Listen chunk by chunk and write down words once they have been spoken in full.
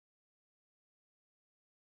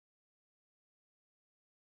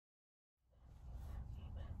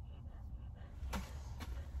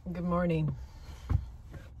Good morning.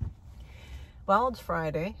 Well, it's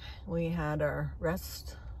Friday. We had our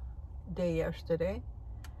rest day yesterday,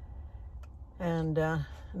 and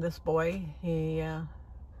this boy, he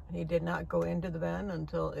did not go into the van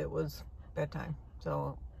until it was bedtime.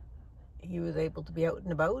 So he was able to be out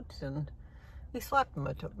and about, and he slept the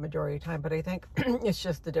majority of the time. But I think it's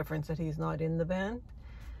just the difference that he's not in the van,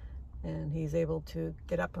 and he's able to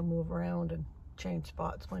get up and move around and change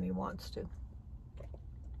spots when he wants to.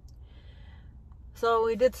 So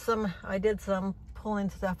I did some pulling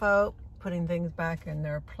stuff out, putting things back in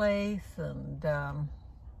their place, and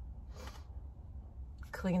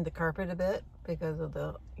cleaned the carpet a bit because of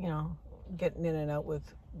the, getting in and out with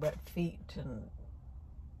wet feet and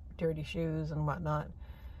dirty shoes and whatnot.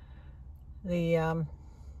 And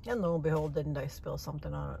lo and behold, didn't I spill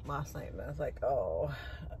something on it last night? And I was like, oh,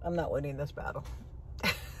 I'm not winning this battle.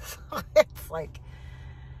 So it's like,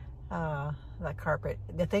 that carpet.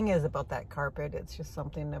 The thing is about that carpet, it's just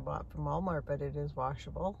something I bought from Walmart, but it is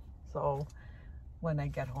washable. So when I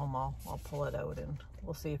get home, I'll pull it out and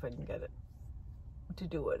we'll see if I can get it to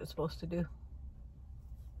do what it's supposed to do.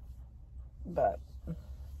 But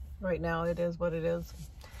right now it is what it is.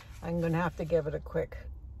 I'm going to have to give it a quick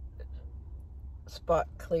spot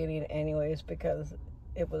cleaning anyways because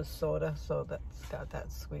it was soda, so that's got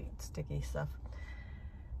that sweet sticky stuff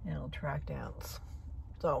and it'll attract ants.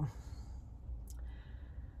 So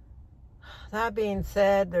that being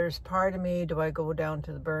said, there's part of me, do I go down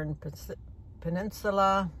to the Burin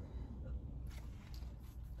Peninsula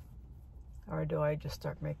or do I just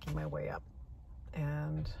start making my way up?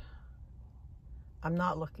 And I'm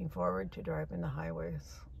not looking forward to driving the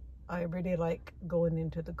highways. I really like going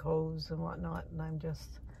into the coves and whatnot, and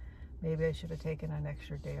maybe I should have taken an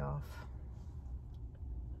extra day off.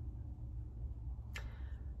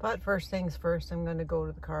 But first things first, I'm going to go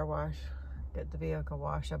to the car wash, get the vehicle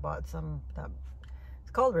washed. I bought it's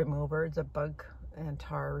called a remover. It's a bug and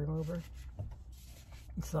tar remover.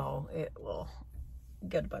 So it will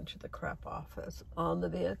get a bunch of the crap off that's on the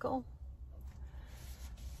vehicle.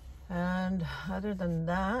 And other than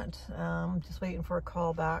that, just waiting for a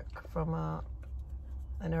call back from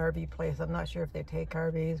an RV place. I'm not sure if they take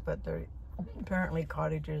RVs, but they're apparently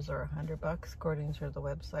cottages are $100 according to the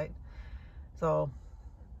website. So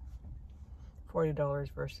 $40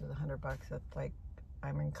 versus $100. It's like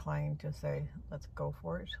I'm inclined to say let's go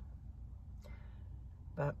for it,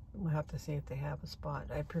 but we'll have to see if they have a spot.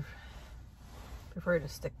 I prefer to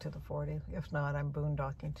stick to the 40. If not, I'm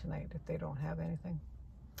boondocking tonight if they don't have anything,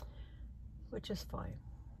 which is fine,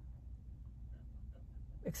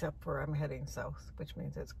 except for I'm heading south, which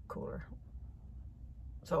means it's cooler.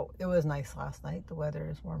 So it was nice last night. The weather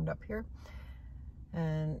is warmed up here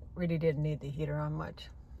and really didn't need the heater on much.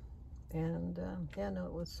 And yeah, no,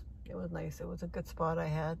 it was nice. It was a good spot I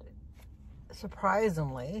had,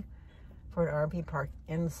 surprisingly, for an RV park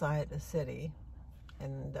inside the city.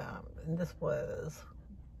 And this was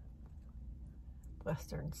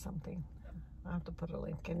Western something. I'll have to put a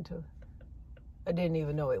link into. I didn't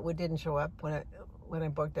even know it didn't show up when I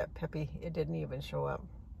booked at Pepe. It didn't even show up.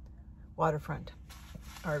 Waterfront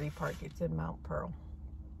RV park. It's in Mount Pearl.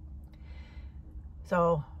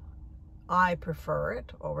 So I prefer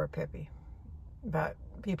it over Pepe, but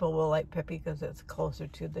people will like Pepe because it's closer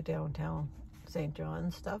to the downtown St.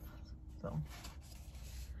 John's stuff. So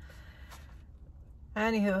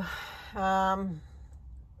anywho,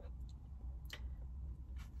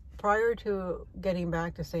 prior to getting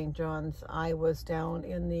back to St. John's, I was down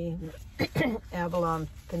in the Burin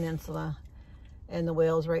Peninsula, and the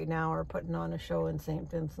whales right now are putting on a show in St.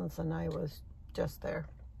 Vincent's, and I was just there.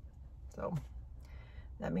 So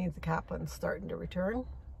that means the Kaplan's starting to return,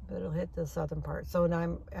 but it'll hit the southern part. So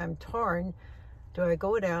now I'm torn. Do I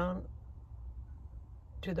go down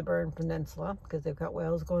to the Burin Peninsula because they've got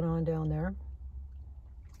whales going on down there,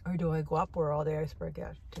 or do I go up where all the iceberg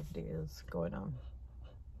activity is going on?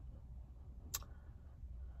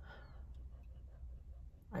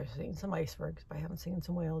 I've seen some icebergs, but I haven't seen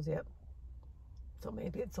some whales yet. So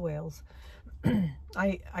maybe it's the whales.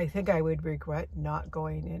 I think I would regret not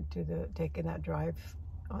going into taking that drive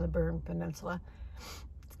on the Burin Peninsula.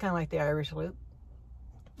 It's kind of like the Irish Loop.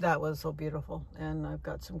 That was so beautiful, and I've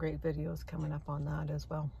got some great videos coming up on that as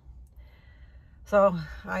well. So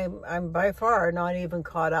I'm by far not even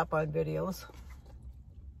caught up on videos.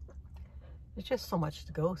 It's just so much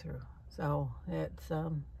to go through. So it's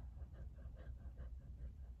I'll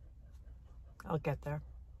get there.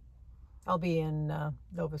 I'll be in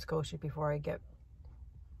Nova Scotia before I get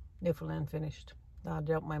Newfoundland finished. That'll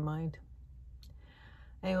doubt my mind.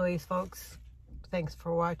 Anyways, folks, thanks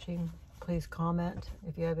for watching. Please comment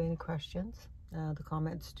if you have any questions. The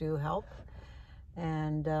comments do help.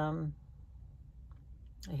 And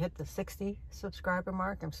I hit the 60 subscriber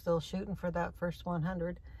mark. I'm still shooting for that first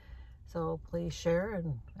 100. So please share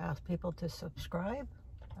and ask people to subscribe.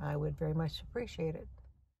 I would very much appreciate it.